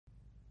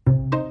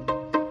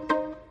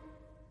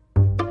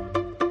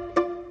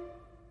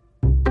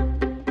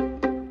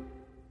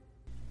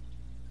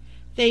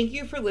Thank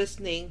you for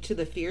listening to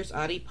the Fierce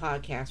Audie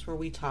podcast, where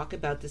we talk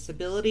about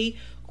disability,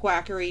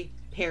 quackery,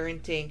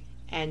 parenting,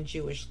 and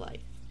Jewish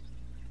life.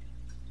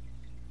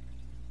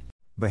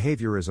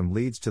 Behaviorism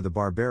leads to the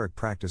barbaric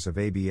practice of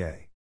ABA.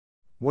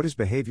 What is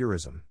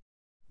behaviorism?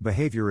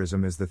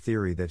 Behaviorism is the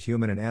theory that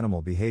human and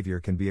animal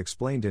behavior can be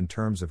explained in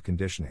terms of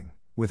conditioning,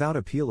 without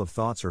appeal of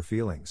thoughts or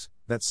feelings,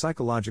 that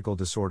psychological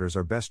disorders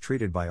are best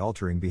treated by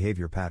altering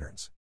behavior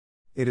patterns.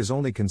 It is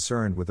only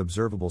concerned with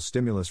observable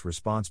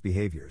stimulus-response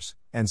behaviors,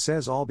 and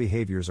says all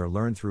behaviors are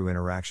learned through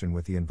interaction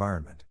with the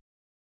environment.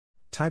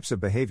 Types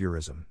of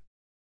behaviorism.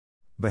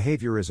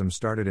 Behaviorism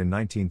started in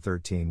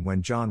 1913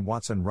 when John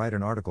Watson wrote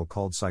an article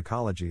called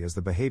Psychology as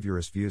the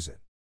Behaviorist Views It.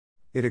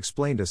 It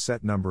explained a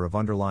set number of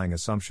underlying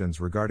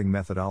assumptions regarding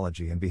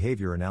methodology and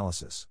behavior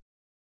analysis.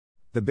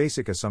 The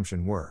basic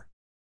assumption were: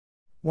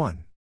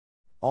 1.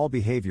 All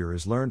behavior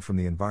is learned from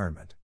the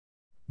environment.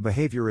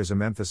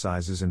 Behaviorism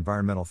emphasizes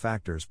environmental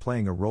factors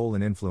playing a role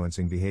in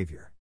influencing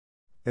behavior.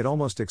 It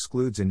almost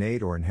excludes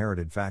innate or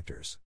inherited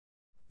factors.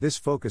 This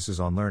focuses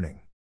on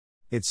learning.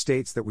 It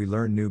states that we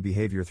learn new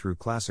behavior through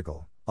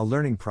classical, a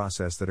learning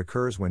process that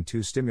occurs when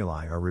two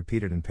stimuli are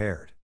repeated and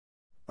paired.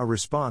 A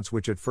response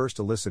which at first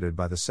elicited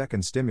by the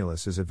second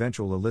stimulus is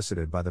eventually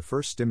elicited by the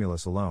first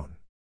stimulus alone.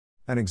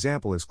 An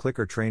example is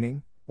clicker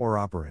training, or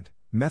operant,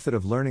 method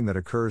of learning that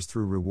occurs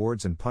through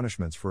rewards and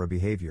punishments for a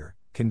behavior,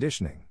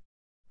 conditioning.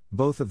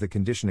 Both of the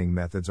conditioning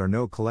methods are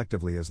known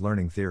collectively as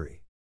learning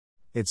theory.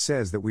 It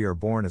says that we are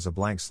born as a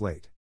blank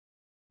slate.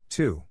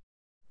 2.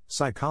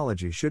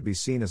 Psychology should be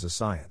seen as a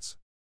science.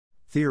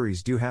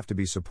 Theories do have to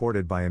be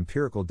supported by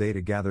empirical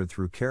data gathered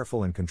through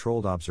careful and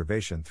controlled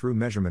observation through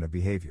measurement of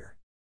behavior.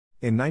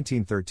 In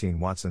 1913,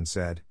 Watson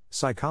said,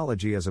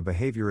 "Psychology as a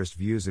behaviorist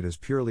views it as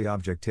purely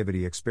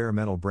objectivity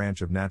experimental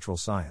branch of natural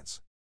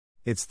science.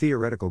 Its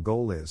theoretical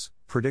goal is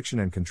prediction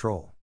and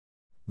control.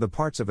 The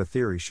parts of a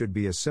theory should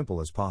be as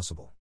simple as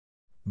possible."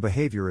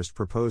 Behaviorists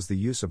propose the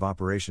use of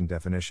operation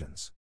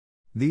definitions.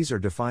 These are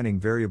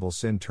defining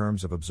variables in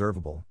terms of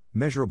observable,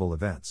 measurable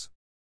events.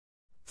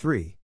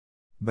 3.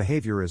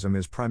 Behaviorism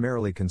is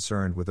primarily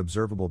concerned with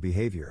observable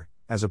behavior,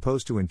 as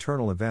opposed to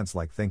internal events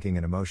like thinking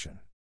and emotion.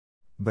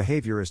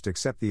 Behaviorists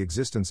accept the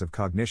existence of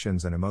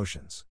cognitions and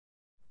emotions.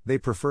 They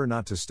prefer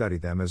not to study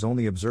them, as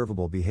only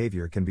observable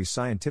behavior can be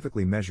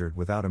scientifically measured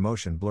without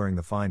emotion blurring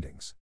the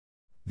findings.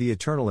 The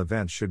eternal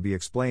events should be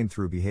explained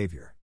through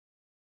behavior.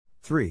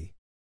 3.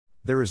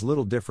 There is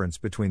little difference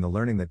between the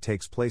learning that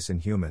takes place in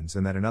humans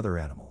and that in other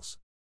animals.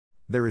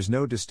 There is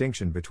no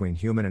distinction between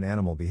human and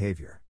animal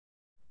behavior.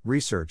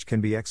 Research can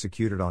be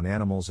executed on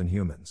animals and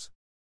humans.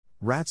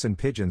 Rats and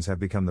pigeons have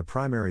become the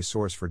primary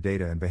source for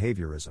data in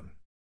behaviorism.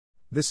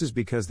 This is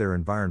because their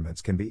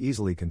environments can be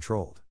easily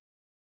controlled.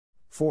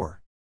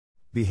 4.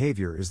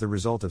 Behavior is the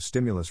result of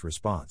stimulus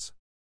response.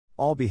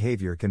 All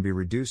behavior can be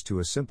reduced to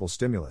a simple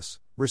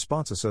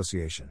stimulus-response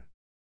association.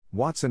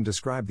 Watson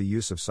described the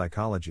use of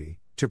psychology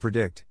to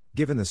predict,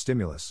 given the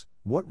stimulus,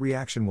 what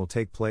reaction will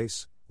take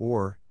place,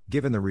 or,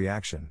 given the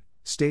reaction,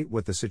 state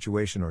what the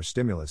situation or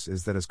stimulus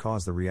is that has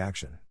caused the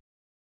reaction.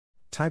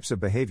 Types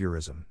of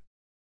behaviorism.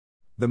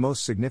 The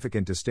most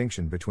significant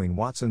distinction between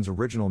Watson's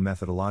original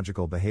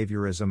methodological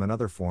behaviorism and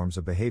other forms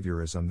of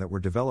behaviorism that were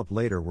developed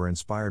later were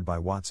inspired by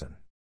Watson.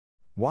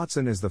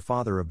 Watson is the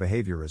father of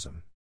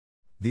behaviorism.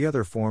 The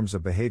other forms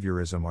of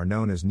behaviorism are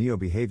known as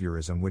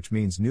neo-behaviorism, which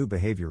means new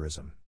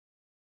behaviorism.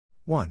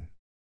 1.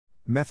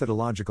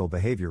 Methodological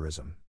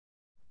behaviorism.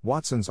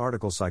 Watson's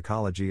article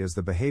Psychology as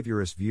the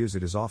Behaviorist Views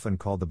It is often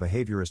called the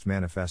Behaviorist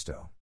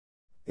Manifesto.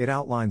 It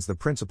outlines the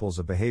principles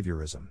of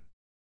behaviorism.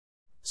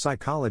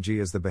 Psychology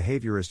as the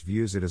Behaviorist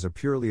Views It as a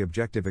purely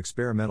objective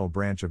experimental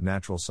branch of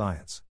natural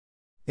science.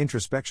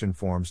 Introspection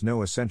forms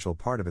no essential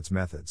part of its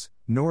methods,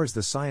 nor is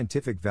the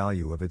scientific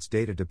value of its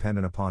data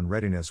dependent upon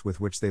readiness with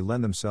which they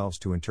lend themselves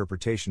to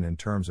interpretation in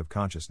terms of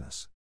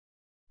consciousness.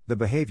 The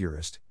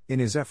behaviorist, in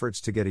his efforts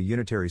to get a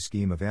unitary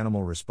scheme of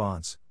animal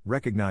response,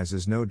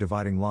 recognizes no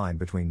dividing line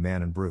between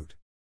man and brute.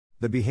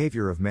 The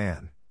behavior of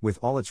man, with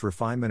all its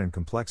refinement and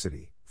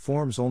complexity,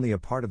 forms only a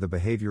part of the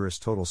behaviorist's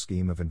total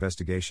scheme of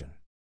investigation.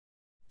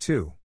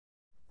 2.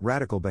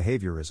 Radical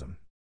behaviorism.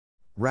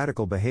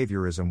 Radical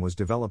behaviorism was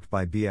developed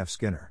by B.F.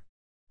 Skinner.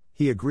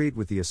 He agreed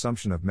with the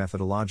assumption of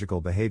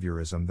methodological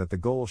behaviorism that the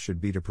goal should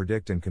be to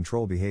predict and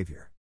control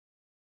behavior.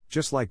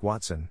 Just like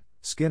Watson,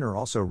 Skinner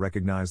also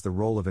recognized the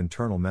role of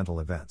internal mental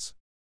events.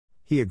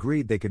 He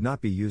agreed they could not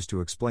be used to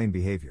explain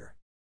behavior.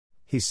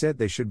 He said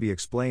they should be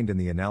explained in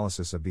the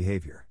analysis of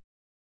behavior.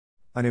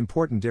 An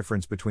important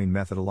difference between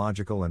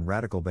methodological and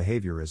radical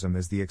behaviorism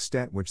is the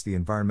extent which the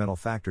environmental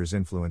factors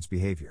influence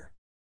behavior.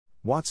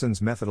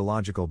 Watson's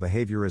methodological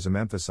behaviorism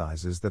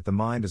emphasizes that the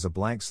mind is a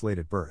blank slate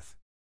at birth.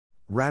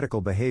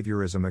 Radical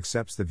behaviorism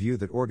accepts the view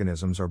that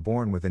organisms are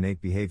born with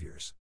innate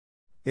behaviors.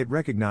 It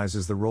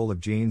recognizes the role of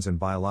genes and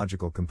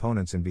biological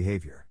components in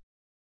behavior.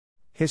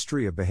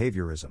 History of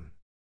behaviorism.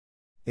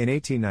 In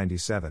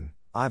 1897,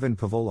 Ivan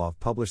Pavlov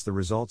published the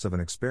results of an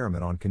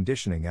experiment on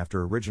conditioning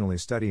after originally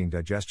studying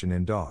digestion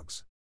in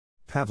dogs.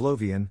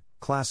 Pavlovian,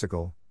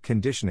 classical,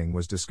 conditioning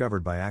was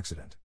discovered by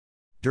accident.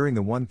 During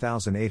the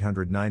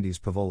 1890s,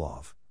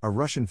 Pavlov, a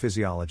Russian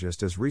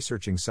physiologist, is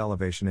researching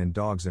salivation in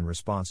dogs in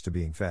response to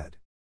being fed.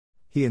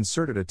 He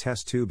inserted a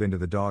test tube into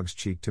the dog's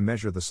cheek to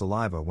measure the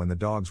saliva when the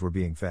dogs were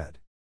being fed.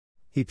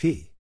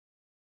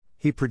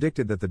 He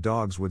predicted that the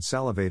dogs would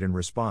salivate in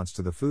response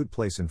to the food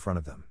placed in front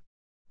of them.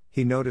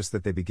 He noticed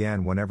that they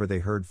began whenever they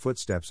heard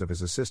footsteps of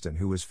his assistant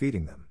who was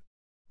feeding them.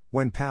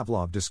 When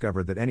Pavlov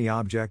discovered that any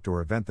object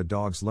or event the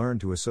dogs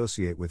learned to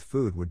associate with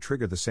food would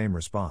trigger the same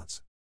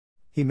response,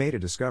 he made a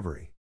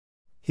discovery.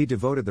 He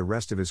devoted the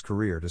rest of his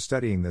career to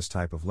studying this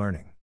type of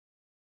learning.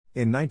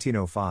 In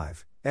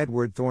 1905,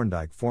 Edward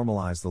Thorndike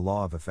formalized the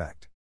law of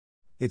effect.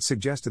 It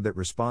suggested that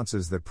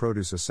responses that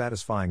produce a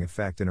satisfying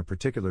effect in a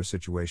particular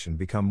situation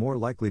become more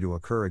likely to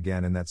occur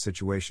again in that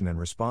situation, and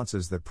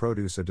responses that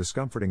produce a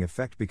discomforting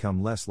effect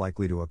become less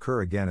likely to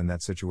occur again in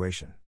that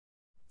situation.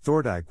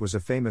 Thorndike was a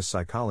famous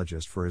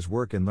psychologist for his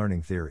work in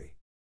learning theory.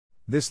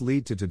 This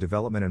led to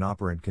development in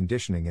operant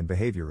conditioning and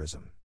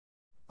behaviorism.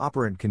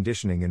 Operant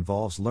conditioning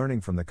involves learning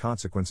from the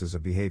consequences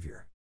of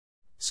behavior.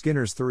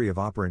 Skinner's theory of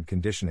operant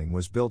conditioning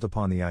was built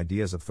upon the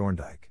ideas of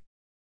Thorndike.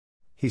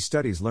 He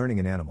studies learning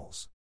in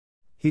animals.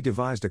 He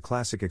devised a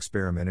classic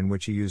experiment in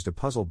which he used a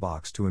puzzle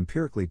box to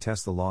empirically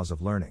test the laws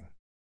of learning.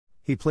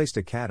 He placed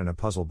a cat in a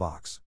puzzle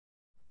box.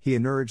 He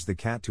encouraged the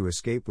cat to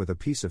escape with a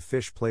piece of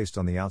fish placed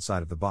on the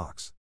outside of the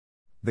box.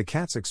 The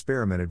cats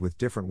experimented with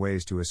different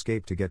ways to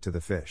escape to get to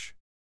the fish.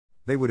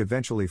 They would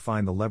eventually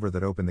find the lever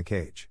that opened the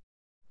cage.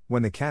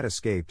 When the cat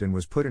escaped and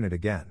was put in it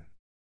again,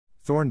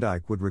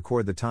 Thorndike would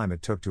record the time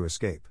it took to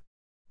escape.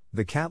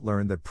 The cat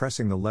learned that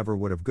pressing the lever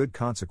would have good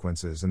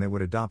consequences and they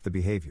would adopt the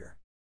behavior.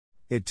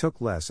 It took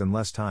less and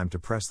less time to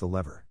press the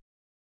lever.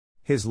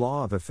 His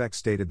law of effect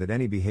stated that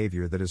any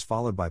behavior that is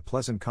followed by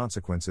pleasant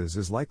consequences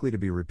is likely to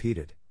be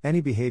repeated,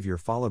 any behavior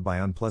followed by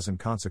unpleasant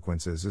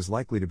consequences is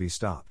likely to be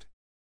stopped.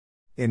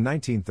 In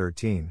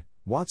 1913,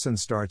 Watson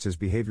starts his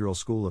behavioral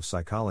school of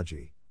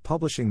psychology,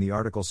 publishing the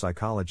article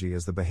Psychology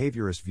as the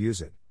Behaviorist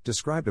Views It,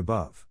 described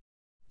above.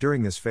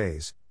 During this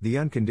phase, the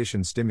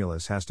unconditioned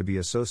stimulus has to be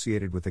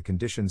associated with the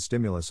conditioned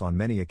stimulus on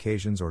many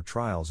occasions or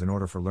trials in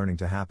order for learning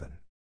to happen.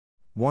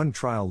 One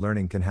trial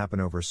learning can happen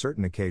over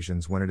certain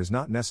occasions when it is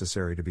not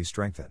necessary to be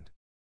strengthened.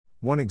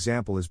 One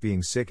example is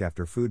being sick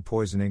after food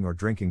poisoning or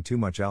drinking too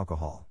much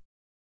alcohol.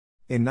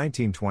 In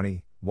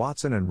 1920,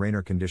 Watson and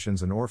Rayner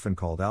conditions an orphan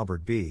called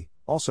Albert B.,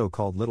 also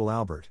called Little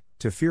Albert,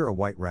 to fear a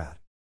white rat.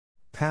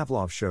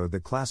 Pavlov showed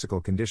that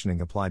classical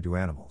conditioning applied to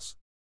animals.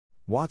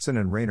 Watson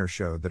and Rayner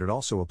showed that it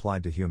also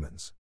applied to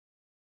humans.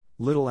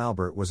 Little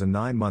Albert was a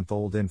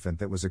 9-month-old infant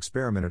that was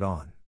experimented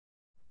on.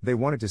 They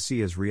wanted to see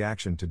his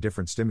reaction to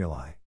different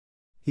stimuli.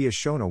 He is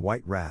shown a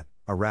white rat,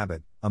 a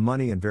rabbit, a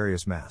money and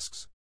various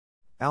masks.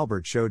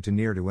 Albert showed to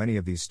near to any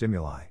of these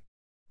stimuli.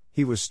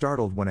 He was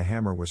startled when a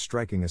hammer was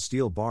striking a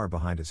steel bar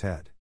behind his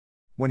head.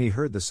 When he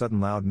heard the sudden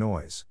loud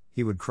noise,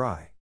 he would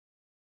cry.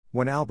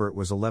 When Albert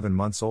was 11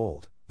 months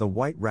old, the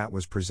white rat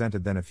was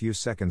presented, then a few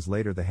seconds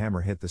later the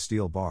hammer hit the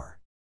steel bar.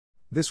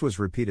 This was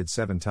repeated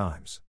 7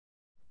 times.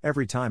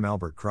 Every time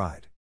Albert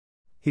cried.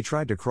 He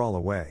tried to crawl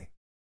away.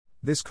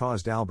 This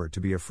caused Albert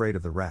to be afraid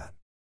of the rat.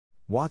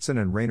 Watson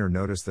and Rayner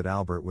noticed that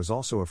Albert was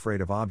also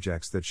afraid of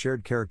objects that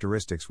shared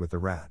characteristics with the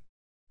rat.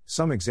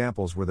 Some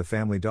examples were the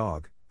family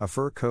dog, a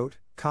fur coat,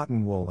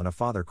 cotton wool and a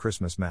Father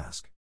Christmas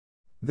mask.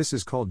 This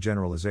is called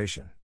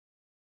generalization.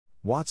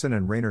 Watson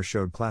and Rayner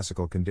showed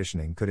classical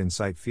conditioning could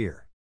incite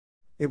fear.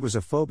 It was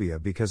a phobia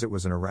because it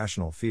was an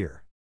irrational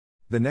fear.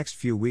 The next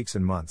few weeks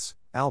and months,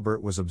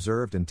 Albert was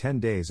observed, and 10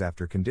 days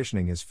after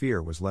conditioning his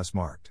fear was less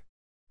marked.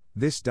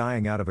 This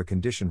dying out of a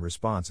conditioned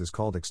response is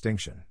called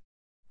extinction.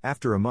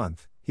 After a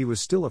month, he was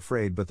still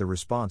afraid but the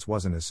response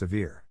wasn't as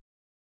severe.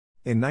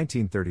 In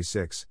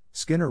 1936,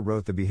 Skinner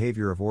wrote The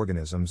Behavior of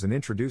Organisms and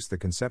introduced the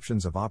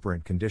conceptions of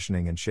operant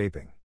conditioning and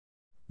shaping.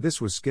 This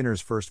was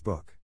Skinner's first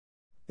book.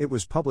 It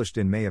was published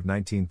in May of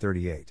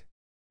 1938.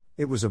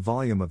 It was a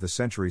volume of the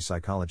Century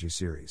Psychology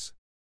series.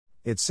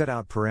 It set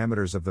out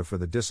parameters for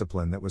the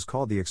discipline that was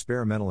called the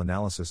experimental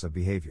analysis of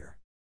behavior.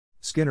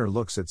 Skinner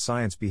looks at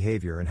science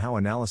behavior and how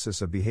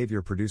analysis of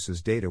behavior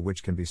produces data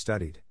which can be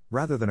studied,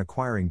 rather than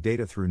acquiring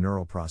data through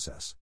neural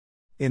process.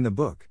 In the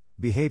book,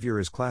 behavior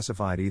is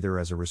classified either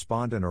as a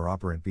respondent or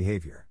operant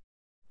behavior.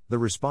 The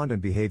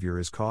respondent behavior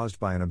is caused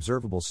by an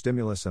observable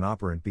stimulus, and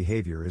operant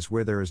behavior is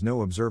where there is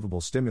no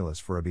observable stimulus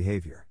for a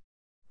behavior.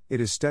 It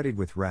is studied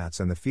with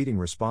rats and the feeding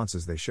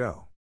responses they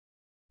show.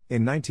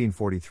 In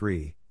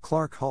 1943,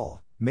 Clark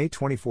Hall, May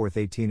 24,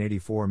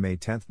 1884 – May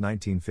 10,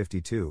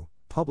 1952,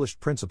 published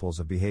Principles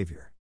of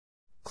Behavior.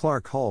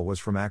 Clark Hall was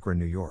from Akron,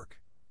 New York.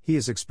 He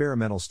is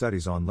experimental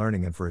studies on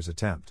learning and for his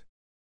attempt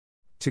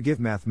to give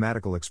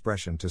mathematical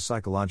expression to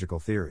psychological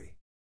theory.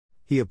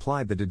 He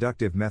applied the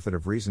deductive method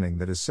of reasoning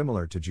that is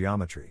similar to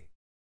geometry.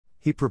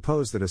 He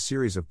proposed that a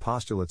series of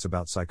postulates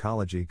about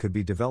psychology could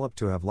be developed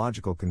to have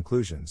logical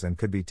conclusions and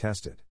could be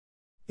tested.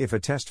 If a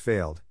test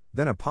failed,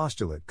 then a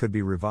postulate could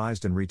be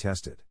revised and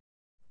retested.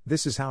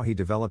 This is how he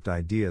developed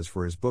ideas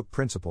for his book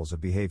Principles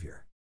of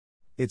Behavior.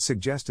 It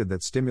suggested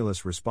that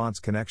stimulus-response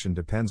connection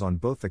depends on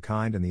both the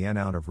kind and the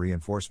amount of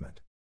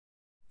reinforcement.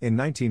 In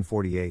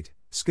 1948,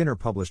 Skinner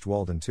published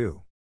Walden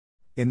 2.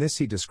 In this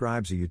he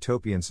describes a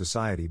utopian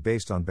society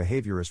based on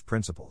behaviorist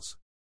principles.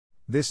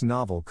 This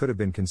novel could have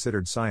been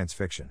considered science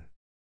fiction.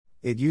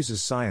 It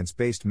uses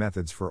science-based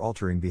methods for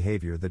altering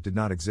behavior that did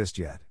not exist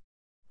yet.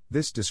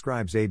 This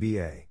describes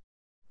ABA.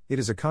 It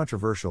is a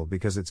controversial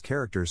because its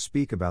characters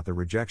speak about the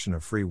rejection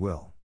of free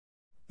will.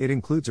 It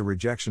includes a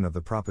rejection of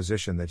the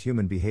proposition that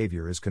human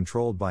behavior is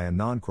controlled by a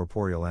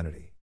non-corporeal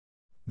entity.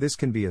 This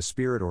can be a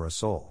spirit or a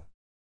soul.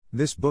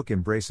 This book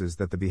embraces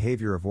that the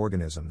behavior of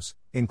organisms,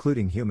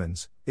 including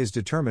humans, is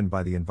determined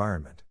by the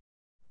environment.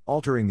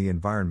 Altering the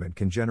environment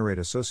can generate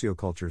a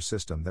socioculture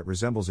system that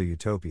resembles a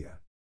utopia.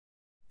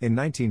 In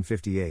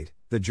 1958,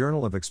 the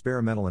Journal of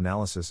Experimental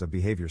Analysis of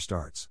Behavior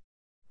starts.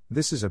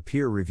 This is a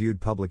peer-reviewed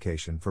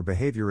publication for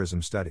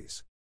behaviorism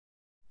studies.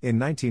 In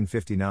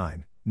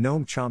 1959,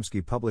 Noam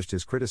Chomsky published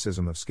his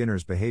criticism of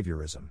Skinner's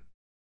behaviorism.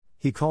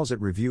 He calls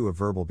it Review of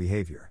Verbal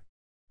Behavior.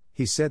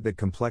 He said that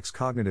complex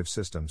cognitive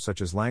systems such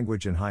as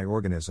language in high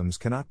organisms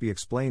cannot be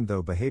explained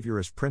through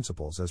behaviorist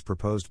principles as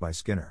proposed by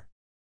Skinner.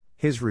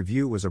 His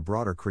review was a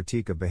broader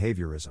critique of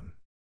behaviorism.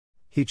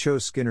 He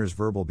chose Skinner's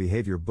verbal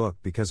behavior book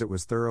because it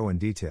was thorough and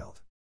detailed.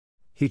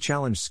 He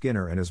challenged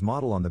Skinner and his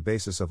model on the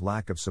basis of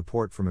lack of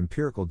support from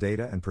empirical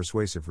data and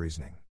persuasive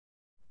reasoning.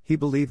 He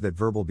believed that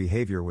verbal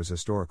behavior was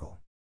historical.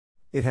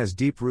 It has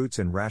deep roots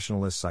in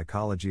rationalist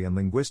psychology and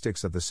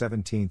linguistics of the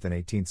 17th and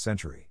 18th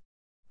century.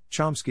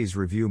 Chomsky's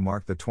review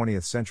marked the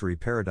 20th century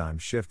paradigm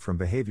shift from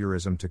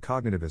behaviorism to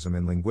cognitivism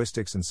in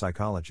linguistics and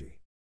psychology.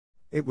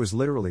 It was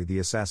literally the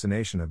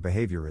assassination of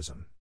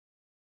behaviorism.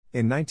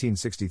 In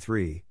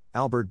 1963,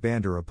 Albert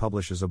Bandura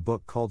publishes a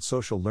book called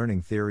Social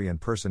Learning Theory and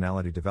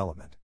Personality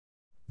Development.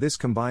 This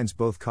combines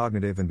both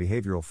cognitive and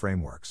behavioral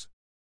frameworks.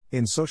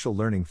 In social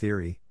learning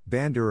theory,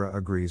 Bandura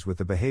agrees with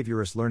the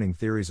behaviorist learning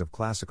theories of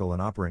classical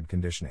and operant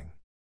conditioning.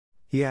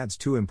 He adds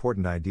two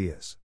important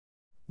ideas.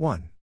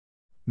 1.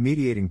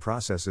 Mediating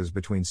processes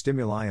between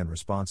stimuli and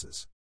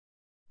responses.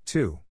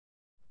 2.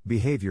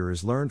 Behavior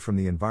is learned from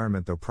the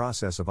environment through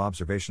process of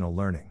observational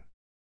learning.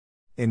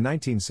 In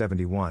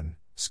 1971,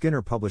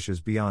 Skinner publishes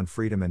Beyond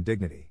Freedom and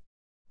Dignity.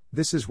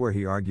 This is where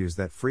he argues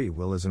that free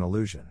will is an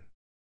illusion.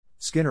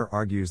 Skinner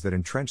argues that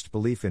entrenched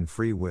belief in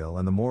free will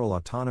and the moral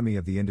autonomy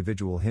of the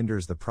individual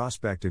hinders the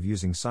prospect of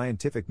using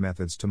scientific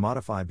methods to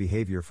modify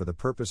behavior for the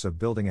purpose of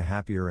building a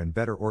happier and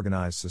better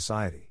organized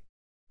society.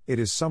 It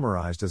is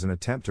summarized as an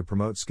attempt to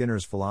promote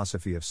Skinner's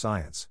philosophy of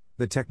science,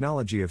 the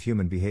technology of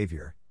human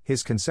behavior,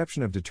 his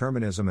conception of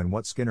determinism and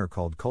what Skinner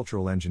called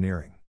cultural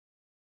engineering.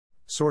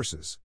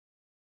 Sources: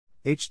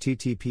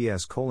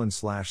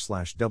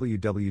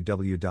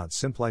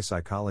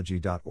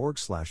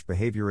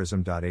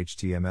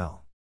 https://www.simplypsychology.org/behaviorism.html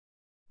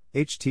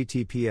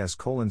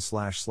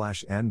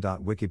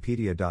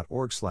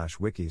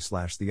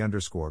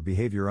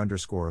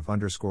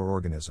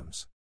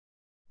https://n.wikipedia.org/wiki/the_behavior_of_organisms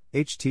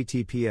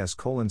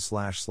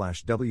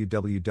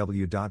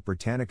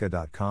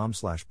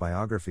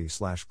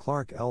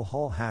https://www.britannica.com/biography/Clark L.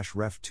 Hall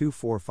 #ref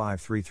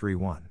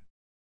 2453331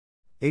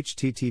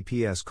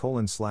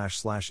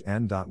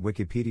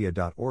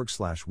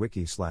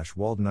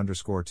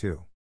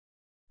 https://n.wikipedia.org/wiki/Walden_2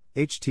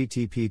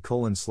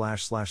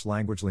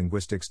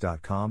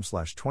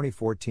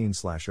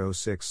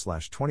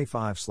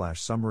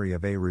 http://languagelinguistics.com/2014/06/25/summary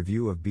of a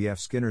review of B.F.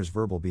 Skinner's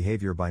verbal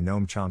behavior by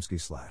Noam Chomsky/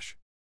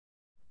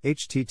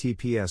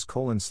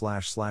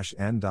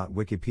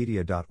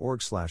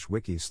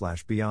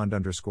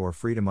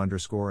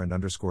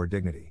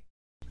 https://n.wikipedia.org/wiki/beyond_freedom_and_dignity.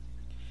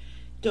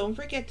 Don't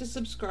forget to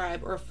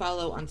subscribe or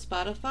follow on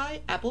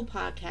Spotify, Apple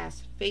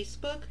Podcasts,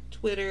 Facebook,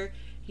 Twitter,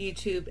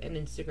 YouTube, and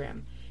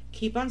Instagram.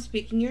 Keep on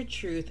speaking your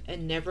truth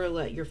and never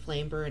let your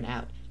flame burn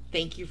out.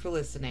 Thank you for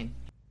listening.